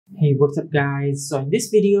Hey, what's up guys? So in this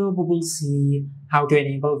video, we will see how to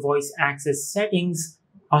enable voice access settings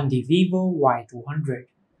on the Vivo Y200.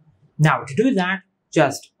 Now to do that,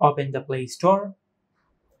 just open the Play Store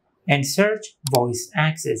and search voice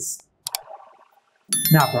access.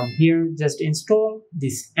 Now from here, just install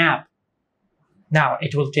this app. Now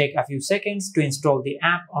it will take a few seconds to install the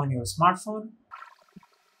app on your smartphone.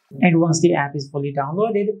 And once the app is fully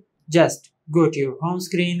downloaded, just go to your home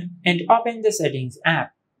screen and open the settings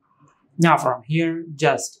app. Now from here,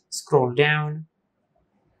 just scroll down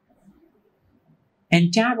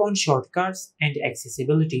and tap on shortcuts and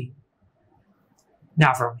accessibility.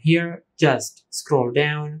 Now from here, just scroll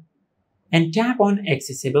down and tap on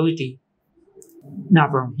accessibility. Now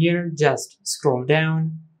from here, just scroll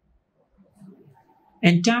down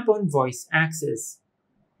and tap on voice access.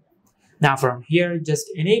 Now from here, just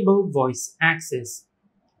enable voice access.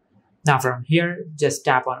 Now from here, just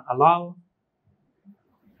tap on allow.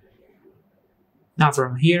 Now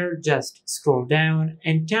from here, just scroll down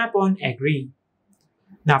and tap on agree.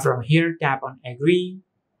 Now from here, tap on agree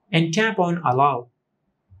and tap on allow.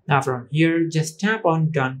 Now from here, just tap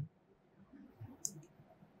on done.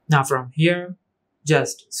 Now from here,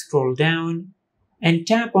 just scroll down and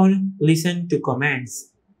tap on listen to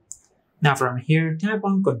commands. Now from here, tap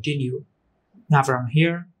on continue. Now from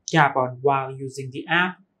here, tap on while using the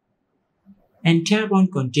app and tap on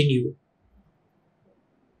continue.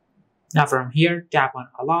 Now from here, tap on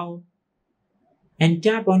allow and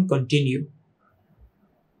tap on continue.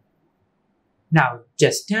 Now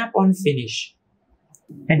just tap on finish.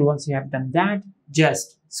 And once you have done that,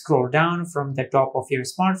 just scroll down from the top of your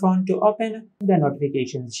smartphone to open the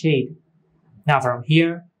notifications shade. Now from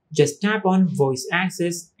here, just tap on voice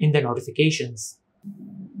access in the notifications.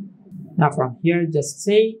 Now from here, just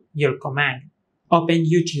say your command. Open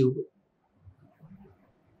YouTube.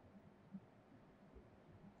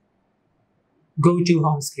 Go to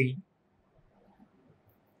home screen.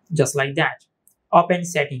 Just like that. Open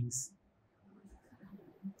settings.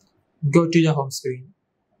 Go to the home screen.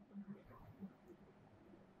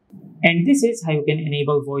 And this is how you can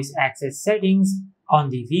enable voice access settings on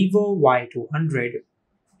the Vivo Y200.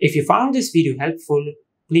 If you found this video helpful,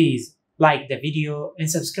 please like the video and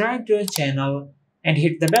subscribe to our channel and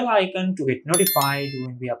hit the bell icon to get notified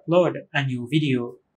when we upload a new video.